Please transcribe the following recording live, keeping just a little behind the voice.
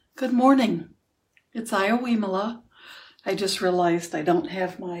Good morning. It's Iowimala. I just realized I don't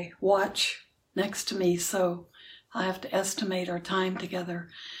have my watch next to me, so I have to estimate our time together.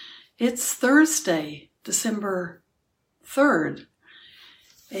 It's Thursday, December 3rd,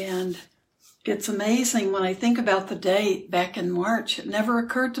 and it's amazing when I think about the date back in March. It never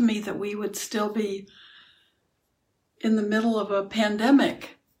occurred to me that we would still be in the middle of a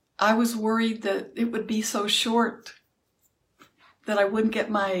pandemic. I was worried that it would be so short that I wouldn't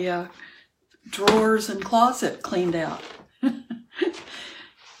get my drawers and closet cleaned out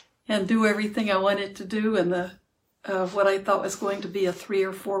and do everything I wanted to do in the what I thought was going to be a 3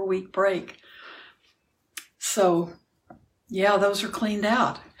 or 4 week break. So, yeah, those are cleaned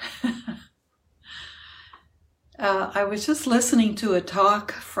out. I was just listening to a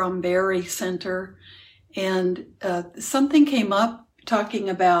talk from Barry Center, and something came up talking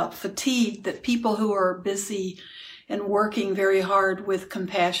about fatigue, that people who are busy and working very hard with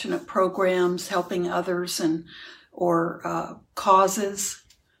compassionate programs, helping others or causes,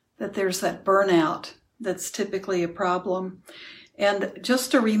 that there's that burnout that's typically a problem. And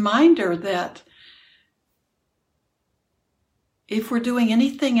just a reminder that if we're doing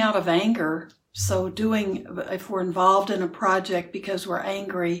anything out of anger, if we're involved in a project because we're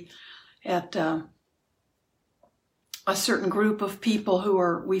angry at a certain group of people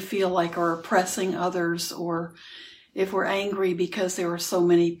who we feel like are oppressing others, or if we're angry because there are so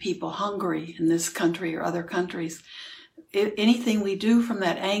many people hungry in this country or other countries, anything we do from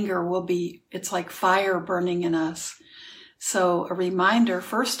that anger it's like fire burning in us. So a reminder,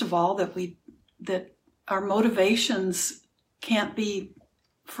 first of all, that our motivations can't be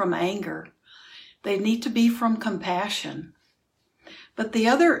from anger. They need to be from compassion. But the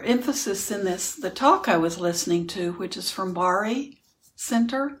other emphasis in the talk I was listening to, which is from Barry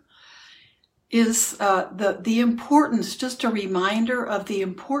Center, is the importance, just a reminder of the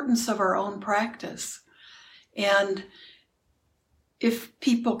importance of our own practice. And if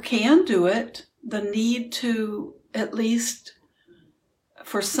people can do it, the need to, at least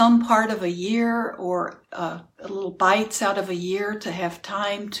for some part of a year or a little bites out of a year, to have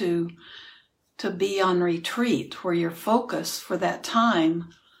time to be on retreat, where your focus for that time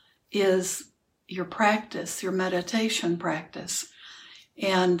is your practice, your meditation practice.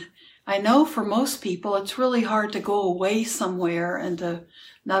 And I know for most people it's really hard to go away somewhere and to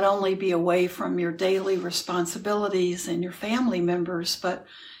not only be away from your daily responsibilities and your family members, but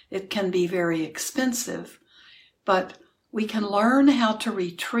it can be very expensive. But we can learn how to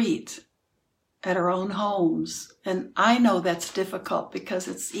retreat at our own homes. And I know that's difficult because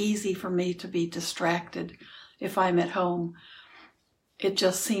it's easy for me to be distracted if I'm at home. It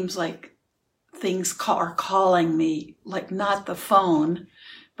just seems like things are calling me, like not the phone,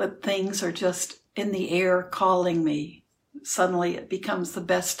 but things are just in the air calling me. Suddenly it becomes the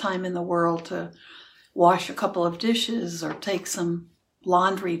best time in the world to wash a couple of dishes or take some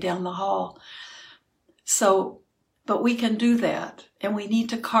laundry down the hall. But we can do that, and we need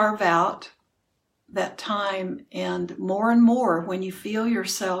to carve out that time. And more, when you feel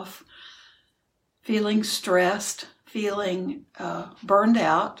yourself feeling stressed, feeling burned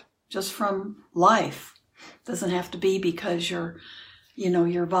out just from life, doesn't have to be because you're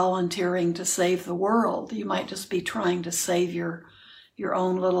volunteering to save the world. You might just be trying to save your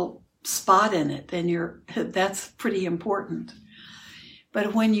own little spot in it, and that's pretty important.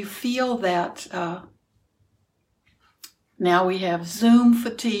 But when you feel that, now we have Zoom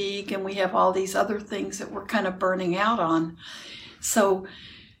fatigue and we have all these other things that we're kind of burning out on. So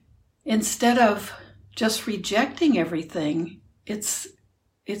instead of just rejecting everything, it's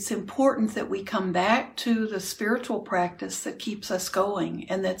important that we come back to the spiritual practice that keeps us going,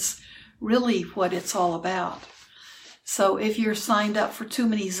 and that's really what it's all about. So if you're signed up for too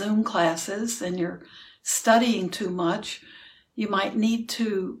many Zoom classes and you're studying too much, you might need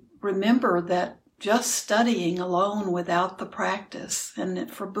to remember that just studying alone without the practice, and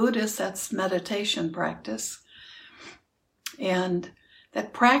for Buddhists that's meditation practice, and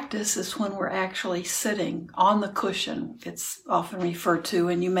that practice is when we're actually sitting on the cushion. It's often referred to,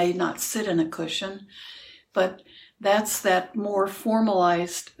 and you may not sit in a cushion, but that's that more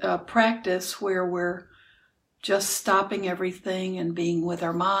formalized practice where we're just stopping everything and being with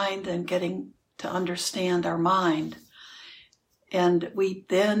our mind and getting to understand our mind. And we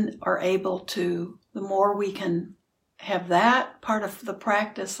then are able to, the more we can have that part of the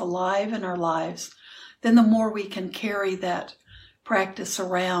practice alive in our lives, then the more we can carry that practice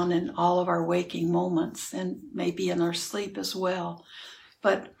around in all of our waking moments and maybe in our sleep as well.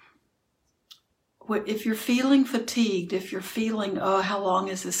 But if you're feeling fatigued, if you're feeling, how long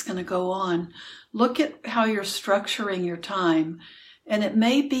is this going to go on? Look at how you're structuring your time. And it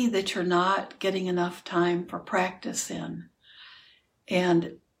may be that you're not getting enough time for practice in.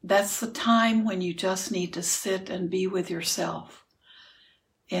 And that's the time when you just need to sit and be with yourself.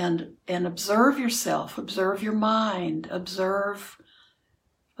 And observe yourself, observe your mind, observe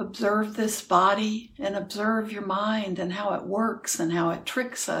this body, and observe your mind and how it works and how it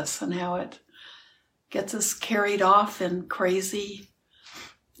tricks us and how it gets us carried off into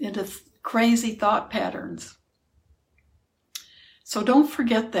crazy thought patterns. So don't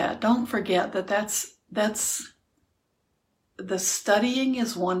forget that. Don't forget that that's the studying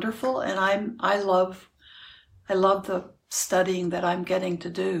is wonderful, and I love the studying that I'm getting to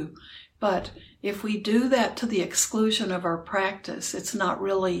do. But if we do that to the exclusion of our practice, that's not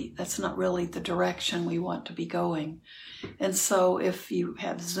really the direction we want to be going. And so if you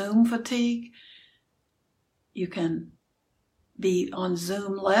have Zoom fatigue, you can be on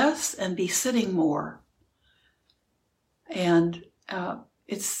Zoom less and be sitting more. And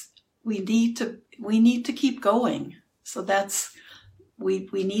we need to keep going. So we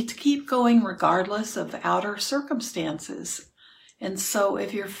need to keep going regardless of outer circumstances. And so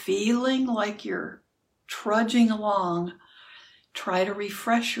if you're feeling like you're trudging along, try to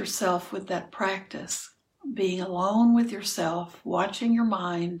refresh yourself with that practice. Being alone with yourself, watching your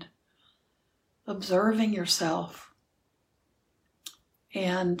mind, observing yourself.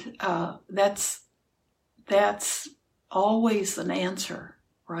 And that's always an answer,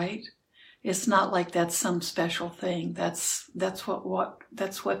 right? It's not like that's some special thing. That's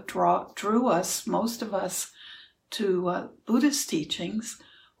what drew us, most of us, to Buddhist teachings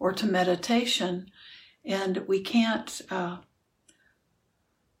or to meditation, and we can't.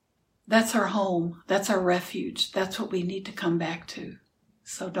 That's our home. That's our refuge. That's what we need to come back to.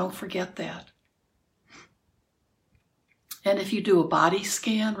 So don't forget that. And if you do a body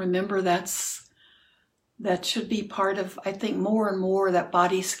scan, remember that should be part of, I think more and more that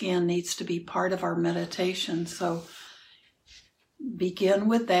body scan needs to be part of our meditation. So begin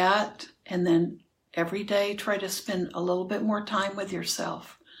with that, and then every day try to spend a little bit more time with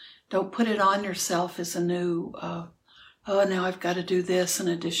yourself. Don't put it on yourself as a new, now I've got to do this in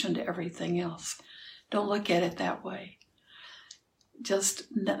addition to everything else. Don't look at it that way. Just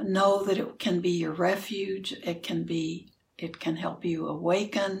know that it can be your refuge. It can help you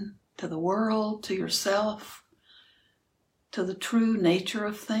awaken to the world, to yourself, to the true nature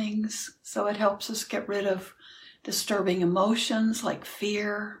of things. So it helps us get rid of disturbing emotions like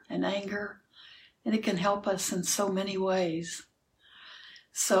fear and anger. And it can help us in so many ways.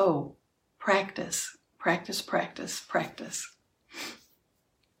 So practice, practice, practice, practice.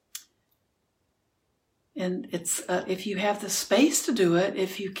 And it's if you have the space to do it,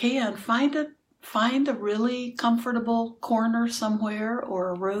 if you can, find a really comfortable corner somewhere, or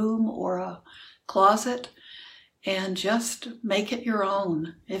a room or a closet, and just make it your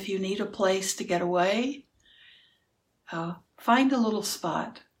own. If you need a place to get away, find a little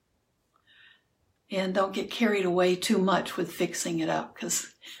spot. And don't get carried away too much with fixing it up,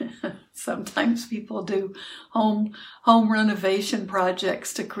 because sometimes people do home renovation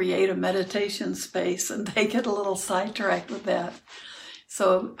projects to create a meditation space, and they get a little sidetracked with that.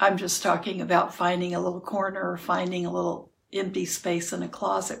 So I'm just talking about finding a little corner or finding a little empty space in a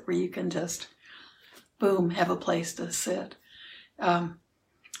closet where you can just, boom, have a place to sit.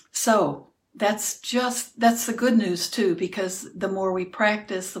 So that's the good news too, because the more we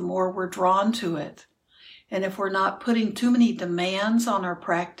practice, the more we're drawn to it. And if we're not putting too many demands on our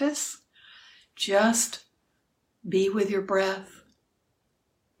practice, just be with your breath,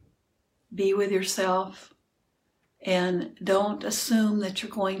 be with yourself, and don't assume that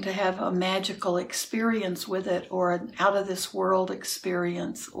you're going to have a magical experience with it, or an out of this world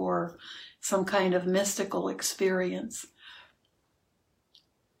experience, or some kind of mystical experience.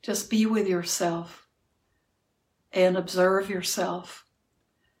 Just be with yourself and observe yourself,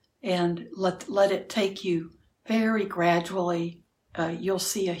 and let it take you very gradually. You'll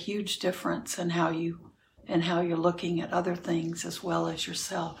see a huge difference in how you're looking at other things as well as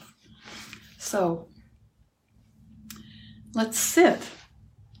yourself. So let's sit.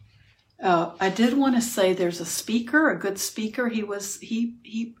 I did want to say there's a good speaker.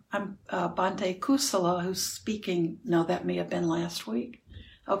 I'm Bhante Kusala, who's speaking. No, that may have been last week.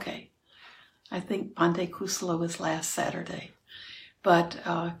 Okay. I think Bhante Kusala was last Saturday. But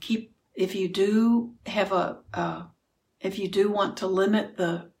if you do want to limit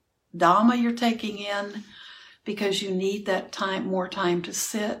the Dhamma you're taking in because you need that more time to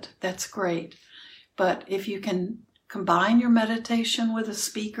sit, that's great. But if you can combine your meditation with a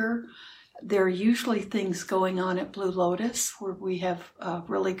speaker, there are usually things going on at Blue Lotus where we have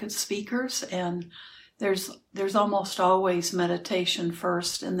really good speakers, and there's almost always meditation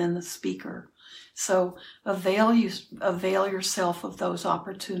first and then the speaker. So avail yourself of those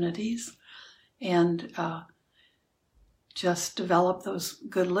opportunities and just develop those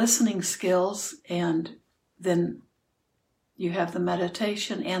good listening skills, and then you have the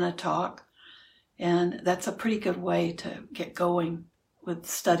meditation and a talk, and that's a pretty good way to get going with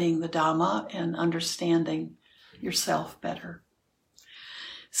studying the Dhamma and understanding yourself better.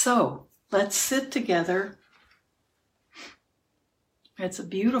 So let's sit together. It's a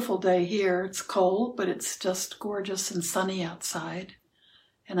beautiful day here. It's cold, but it's just gorgeous and sunny outside,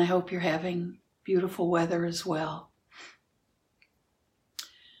 and I hope you're having beautiful weather as well.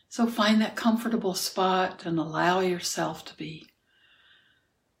 So find that comfortable spot and allow yourself to be.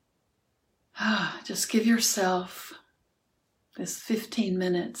 Just give yourself this 15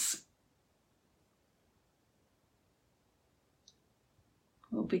 minutes.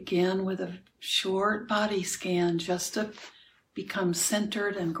 We'll begin with a short body scan just to become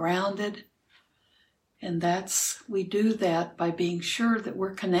centered and grounded. And we do that by being sure that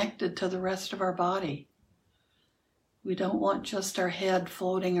we're connected to the rest of our body. We don't want just our head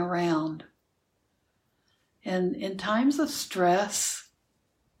floating around. And in times of stress,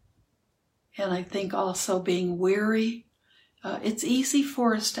 and I think also being weary, it's easy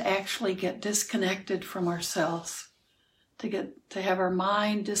for us to actually get disconnected from ourselves, to have our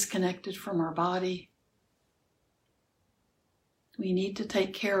mind disconnected from our body. We need to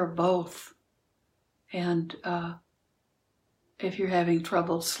take care of both. And if you're having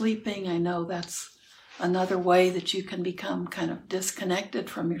trouble sleeping, I know that's another way that you can become kind of disconnected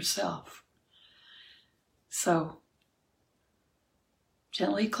from yourself. So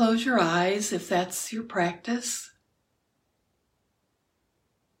gently close your eyes if that's your practice.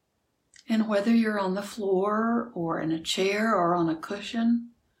 And whether you're on the floor or in a chair or on a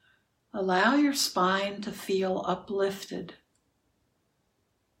cushion, allow your spine to feel uplifted.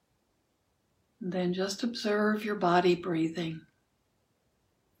 And then just observe your body breathing.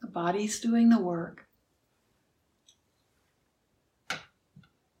 The body's doing the work.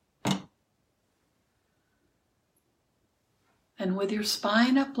 And with your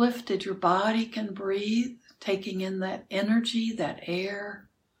spine uplifted, your body can breathe, taking in that energy, that air.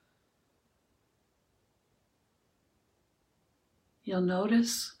 You'll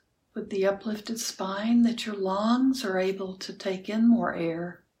notice with the uplifted spine that your lungs are able to take in more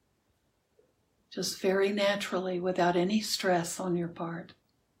air, just very naturally, without any stress on your part.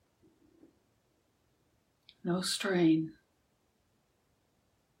 No strain.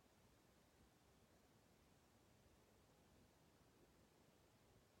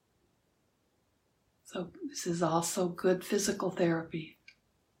 So this is also good physical therapy.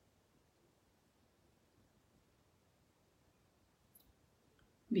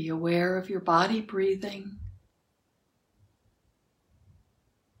 Be aware of your body breathing.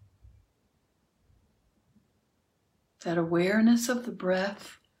 That awareness of the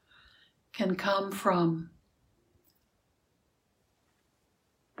breath can come from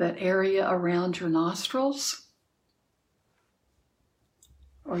that area around your nostrils.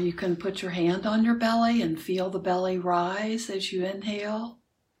 Or you can put your hand on your belly and feel the belly rise as you inhale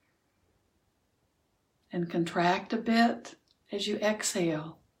and contract a bit as you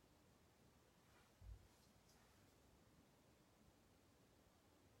exhale.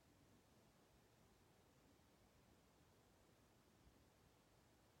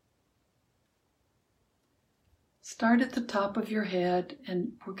 Start at the top of your head,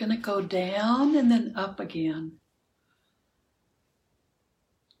 and we're going to go down and then up again.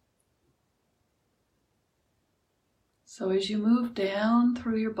 So as you move down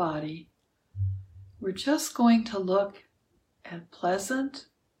through your body, we're just going to look at pleasant,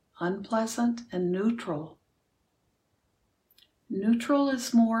 unpleasant, and neutral. Neutral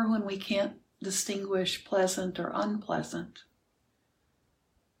is more when we can't distinguish pleasant or unpleasant.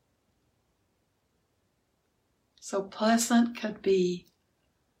 So pleasant could be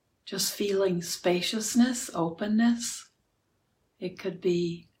just feeling spaciousness, openness. It could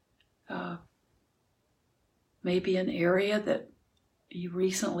be maybe an area that you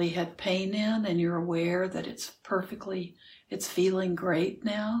recently had pain in and you're aware that it's feeling great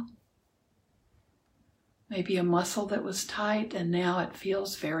now. Maybe a muscle that was tight and now it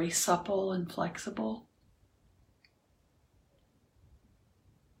feels very supple and flexible.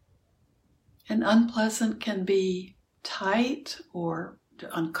 And unpleasant can be tight or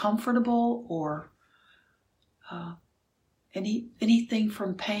uncomfortable or anything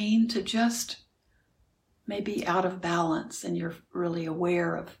from pain to just maybe out of balance, and you're really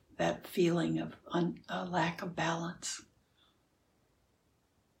aware of that feeling of lack of balance.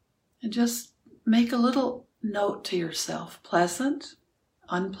 And just make a little note to yourself, pleasant,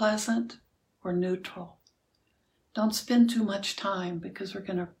 unpleasant, or neutral. Don't spend too much time because we're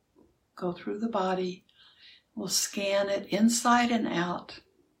going to go through the body. We'll scan it inside and out.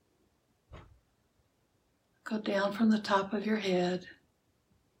 Go down from the top of your head.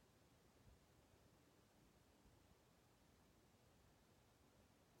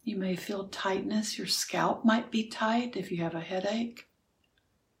 You may feel tightness. Your scalp might be tight if you have a headache.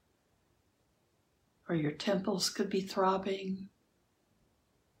 Or your temples could be throbbing.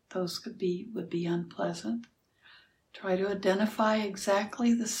 Those would be unpleasant. Try to identify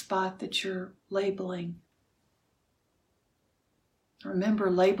exactly the spot that you're labeling. Remember,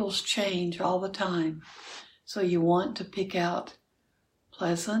 labels change all the time. So you want to pick out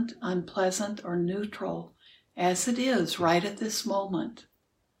pleasant, unpleasant, or neutral as it is right at this moment.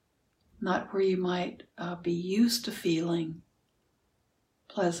 Not where you might be used to feeling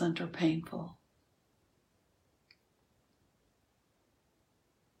pleasant or painful.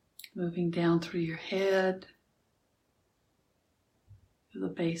 Moving down through your head, to the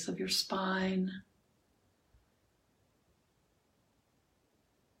base of your spine.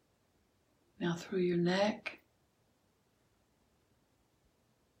 Now through your neck.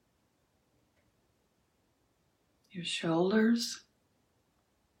 Your shoulders.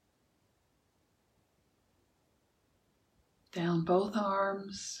 Down both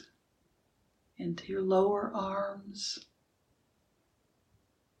arms, into your lower arms,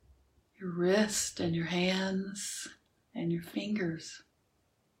 your wrist and your hands and your fingers.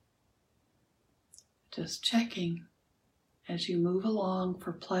 Just checking as you move along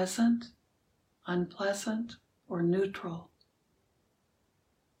for pleasant, unpleasant, or neutral.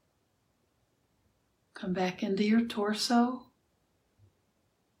 Come back into your torso,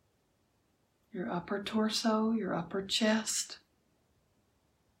 your upper torso, your upper chest.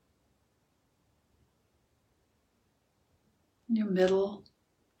 Your middle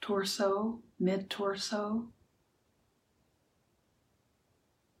torso, mid-torso.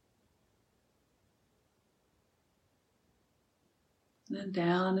 And then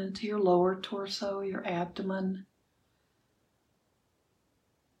down into your lower torso, your abdomen.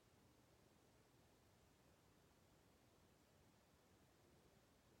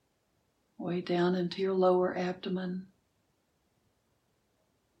 Way down into your lower abdomen.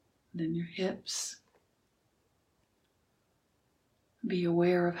 And then your hips. Be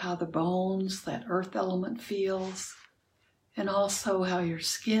aware of how the bones, that earth element feels, and also how your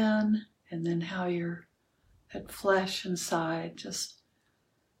skin, and then how that flesh inside, just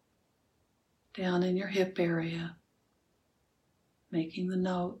down in your hip area, making the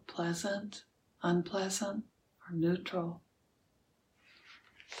note pleasant, unpleasant, or neutral.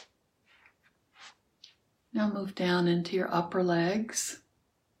 Now move down into your upper legs.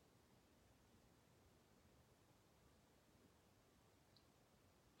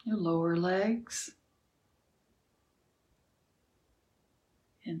 Your lower legs.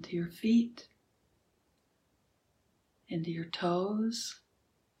 Into your feet. Into your toes.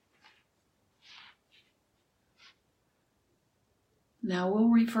 Now we'll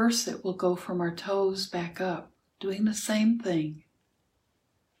reverse it. We'll go from our toes back up, doing the same thing.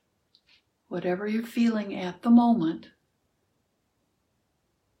 Whatever you're feeling at the moment,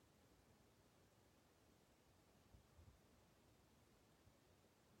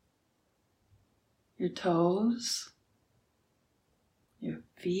 your toes, your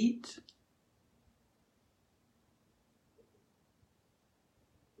feet,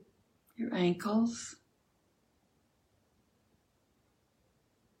 your ankles,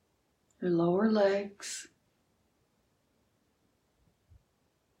 your lower legs,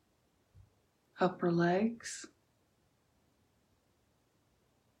 upper legs,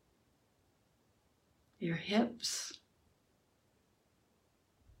 your hips,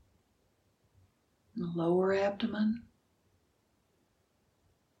 the lower abdomen,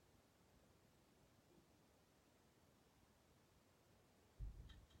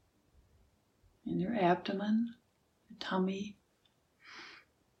 and your abdomen, your tummy,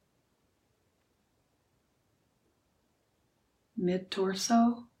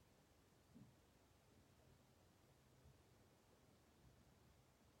 mid-torso,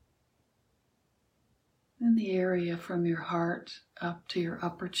 and the area from your heart up to your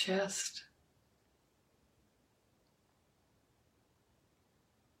upper chest.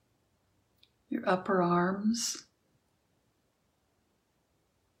 Your upper arms,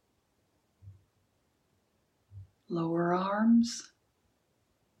 lower arms,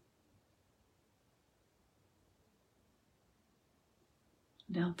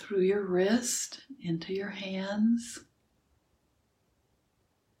 down through your wrist into your hands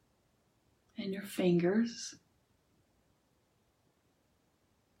and your fingers.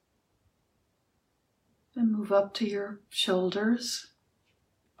 And move up to your shoulders,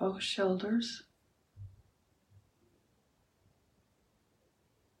 both shoulders.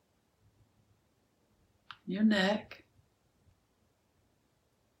 Your neck.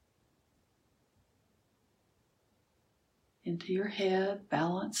 Into your head,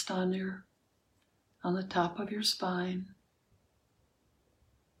 balanced on the top of your spine.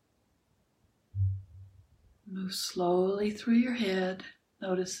 Move slowly through your head,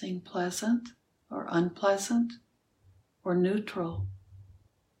 noticing pleasant or unpleasant or neutral.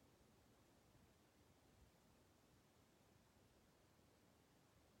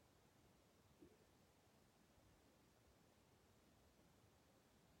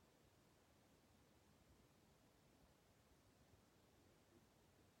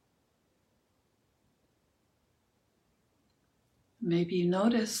 Maybe you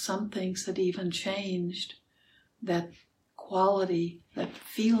notice some things that even changed. That quality, that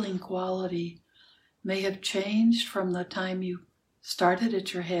feeling quality may have changed from the time you started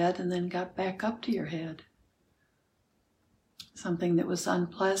at your head and then got back up to your head. Something that was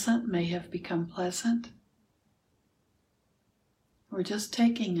unpleasant may have become pleasant. We're just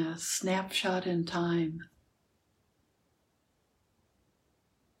taking a snapshot in time.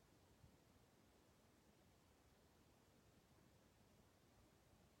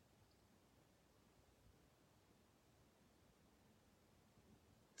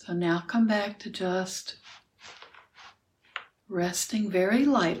 So now come back to just resting very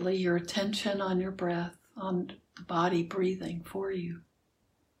lightly, your attention on your breath, on the body breathing for you.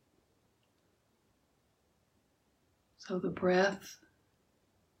 So the breath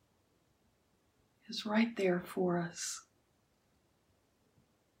is right there for us.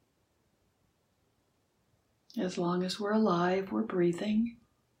 As long as we're alive, we're breathing.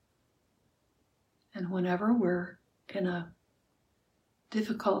 And whenever we're in a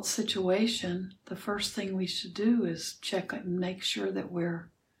difficult situation, the first thing we should do is check and make sure that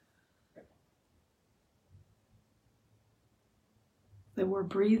we're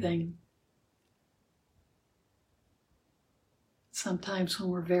breathing. Sometimes when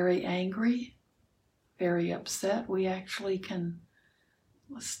we're very angry, very upset, we actually can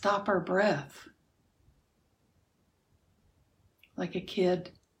stop our breath. Like a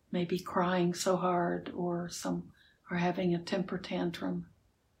kid maybe crying so hard or having a temper tantrum.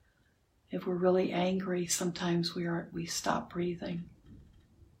 If we're really angry, sometimes we stop breathing.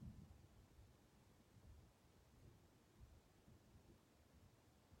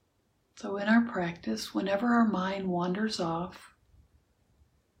 So in our practice, whenever our mind wanders off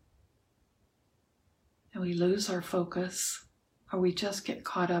and we lose our focus, or we just get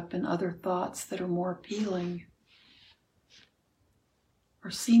caught up in other thoughts that are more appealing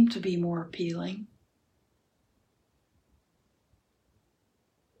or seem to be more appealing,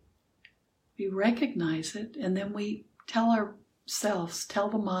 we recognize it, and then we tell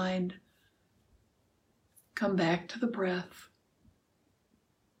the mind, come back to the breath,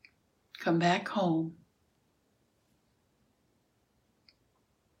 come back home.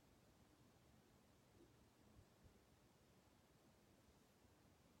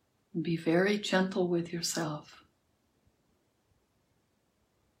 And be very gentle with yourself.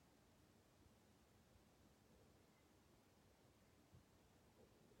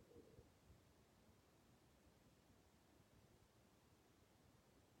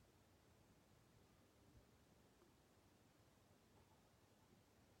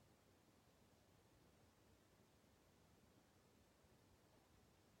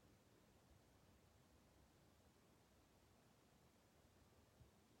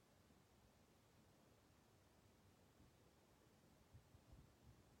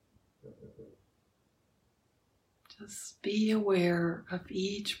 Just be aware of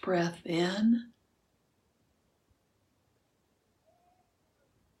each breath in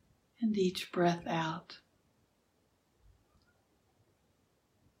and each breath out.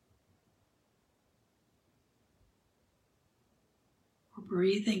 We're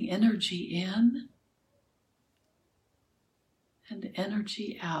breathing energy in and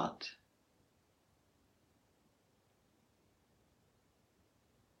energy out.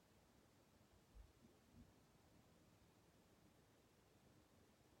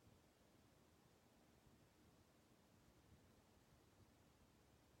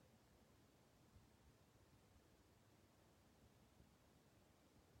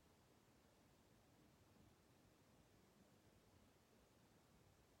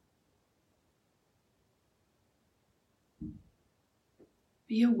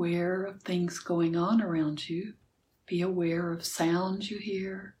 Be aware of things going on around you. Be aware of sounds you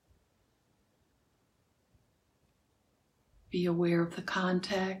hear, Be aware of the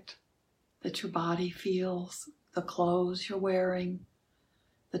contact that your body feels, the clothes you're wearing,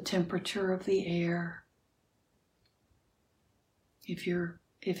 the temperature of the air. If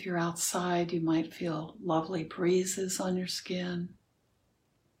you're outside, you might feel lovely breezes on your skin.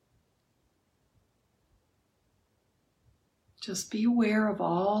 Just be aware of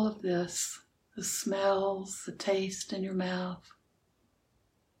all of this, the smells, the taste in your mouth.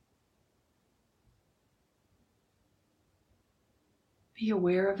 Be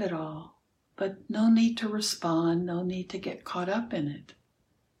aware of it all, but no need to respond, no need to get caught up in it.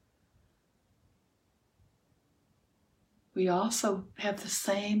 We also have the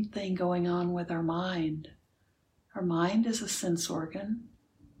same thing going on with our mind. Our mind is a sense organ.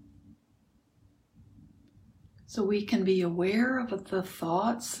 So we can be aware of the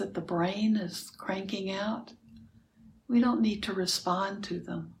thoughts that the brain is cranking out. We don't need to respond to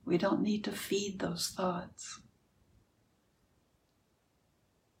them. We don't need to feed those thoughts.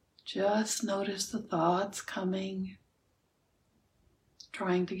 Just notice the thoughts coming,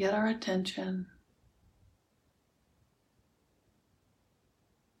 trying to get our attention.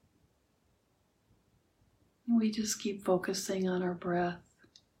 And we just keep focusing on our breath.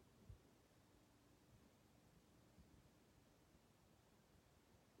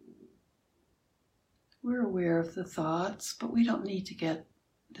 We're aware of the thoughts, but we don't need to get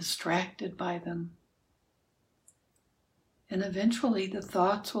distracted by them. And eventually the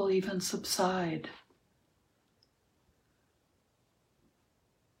thoughts will even subside.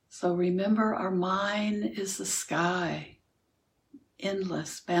 So remember, our mind is the sky,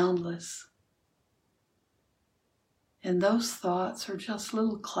 endless, boundless. And those thoughts are just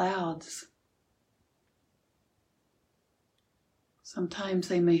little clouds. Sometimes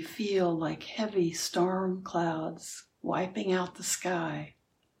they may feel like heavy storm clouds wiping out the sky.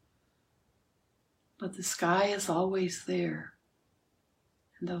 But the sky is always there,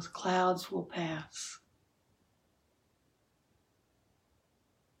 and those clouds will pass.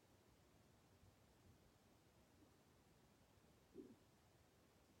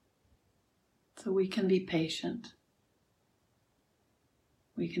 So we can be patient.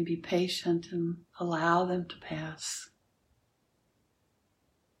 We can be patient and allow them to pass.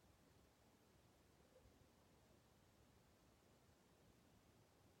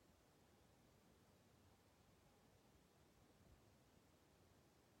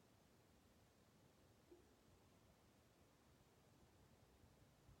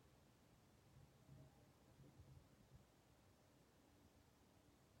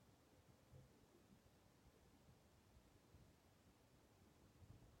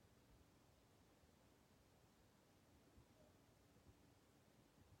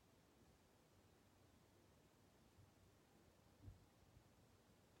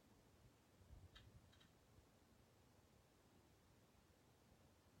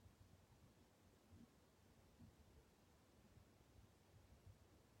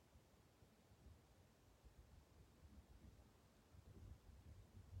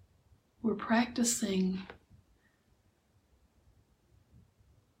 We're practicing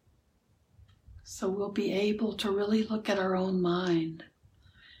so we'll be able to really look at our own mind.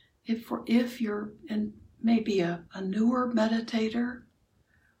 If you're maybe a newer meditator,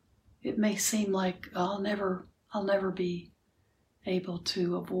 it may seem like I'll never be able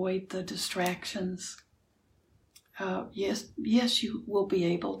to avoid the distractions. Yes, you will be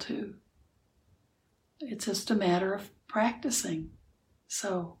able to. It's just a matter of practicing.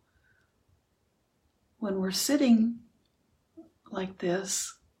 So when we're sitting like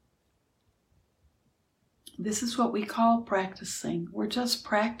this is what we call practicing. We're just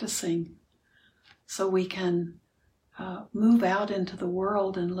practicing so we can move out into the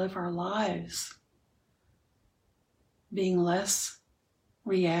world and live our lives, being less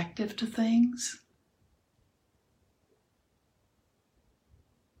reactive to things,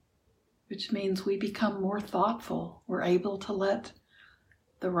 which means we become more thoughtful. We're able to let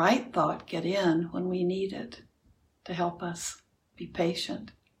the right thought get in when we need it to help us be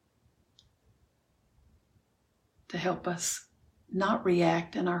patient, to help us not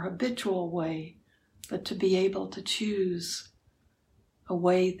react in our habitual way, but to be able to choose a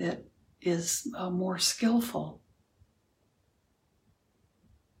way that is more skillful.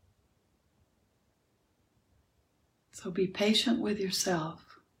 So be patient with yourself.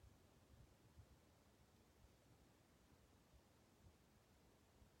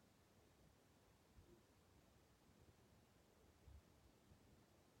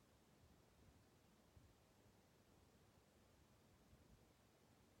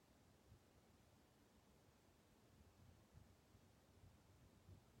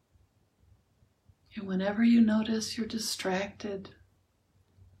 And whenever you notice you're distracted,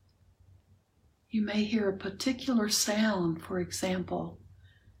 you may hear a particular sound, for example.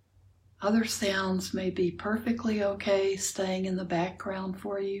 Other sounds may be perfectly okay staying in the background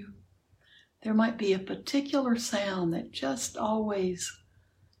for you. There might be a particular sound that just always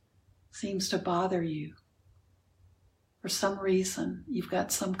seems to bother you. For some reason, you've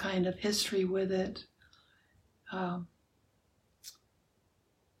got some kind of history with it.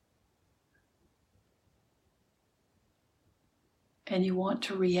 And you want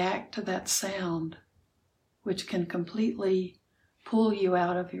to react to that sound, which can completely pull you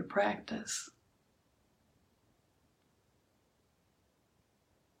out of your practice.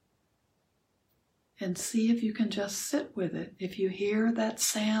 And see if you can just sit with it. If you hear that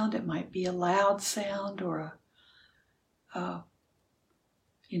sound, it might be a loud sound or a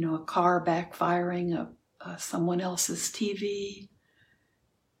car backfiring, someone else's TV,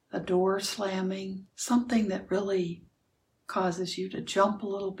 a door slamming, something that really causes you to jump a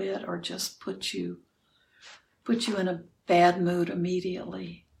little bit or just put you in a bad mood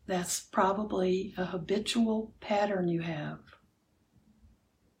immediately. That's probably a habitual pattern you have.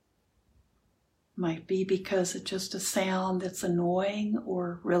 Might be because it's just a sound that's annoying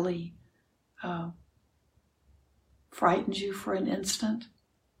or really frightens you for an instant.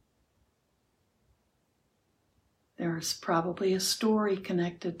 There's probably a story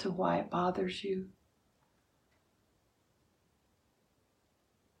connected to why it bothers you.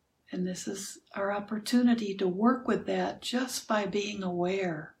 And this is our opportunity to work with that just by being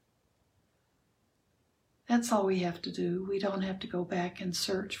aware. That's all we have to do. We don't have to go back and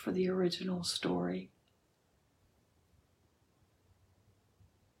search for the original story.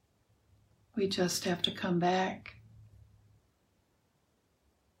 We just have to come back.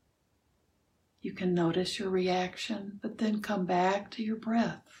 You can notice your reaction, but then come back to your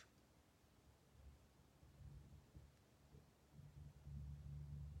breath.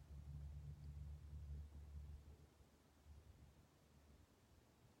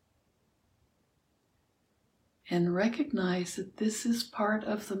 And recognize that this is part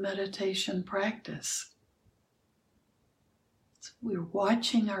of the meditation practice. So we're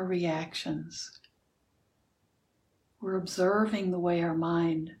watching our reactions. We're observing the way our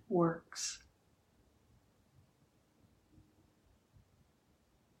mind works.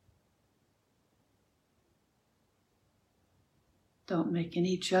 Don't make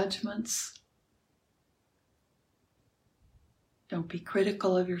any judgments. Don't be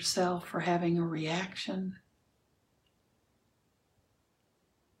critical of yourself for having a reaction.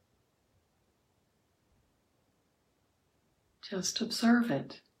 Just observe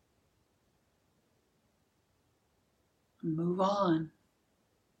it. And move on.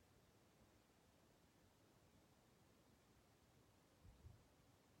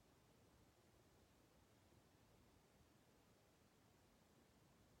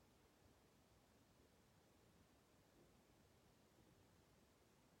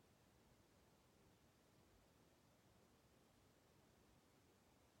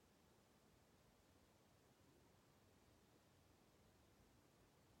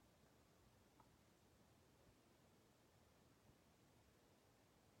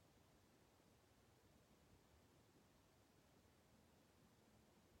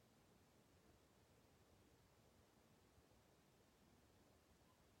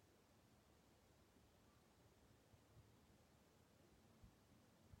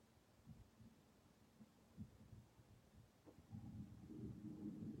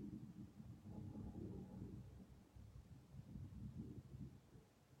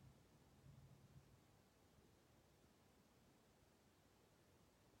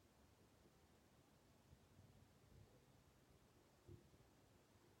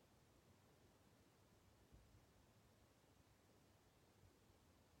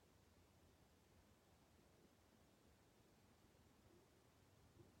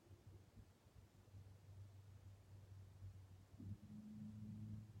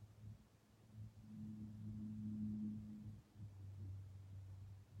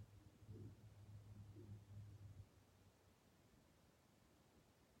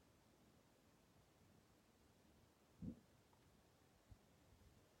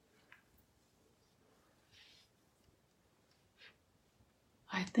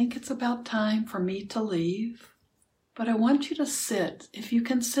 I think it's about time for me to leave, but I want you to sit. If you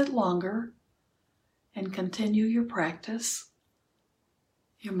can sit longer and continue your practice,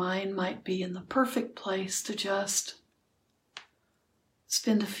 your mind might be in the perfect place to just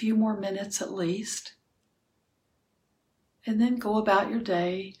spend a few more minutes at least, and then go about your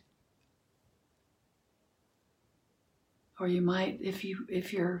day. Or you might, if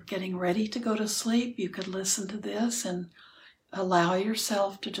you're getting ready to go to sleep, you could listen to this and allow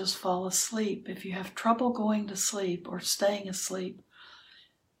yourself to just fall asleep. If you have trouble going to sleep or staying asleep,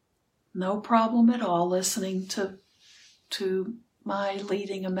 no problem at all listening to my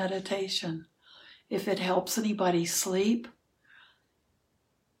leading a meditation. If it helps anybody sleep,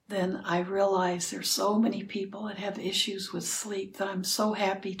 then I realize there's so many people that have issues with sleep that I'm so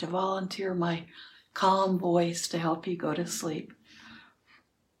happy to volunteer my calm voice to help you go to sleep.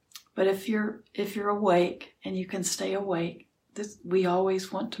 But if you're awake and you can stay awake, we always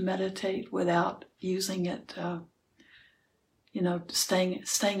want to meditate without using it.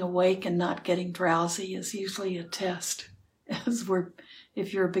 Staying awake and not getting drowsy is usually a test.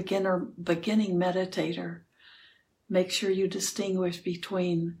 If you're a beginning meditator, make sure you distinguish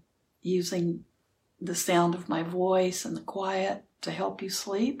between using the sound of my voice and the quiet to help you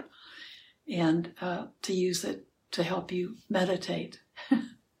sleep, and to use it to help you meditate.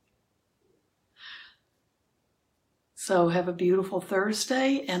 So have a beautiful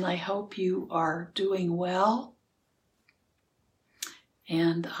Thursday, and I hope you are doing well.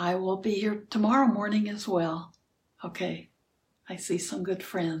 And I will be here tomorrow morning as well. Okay, I see some good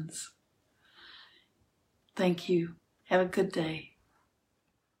friends. Thank you. Have a good day.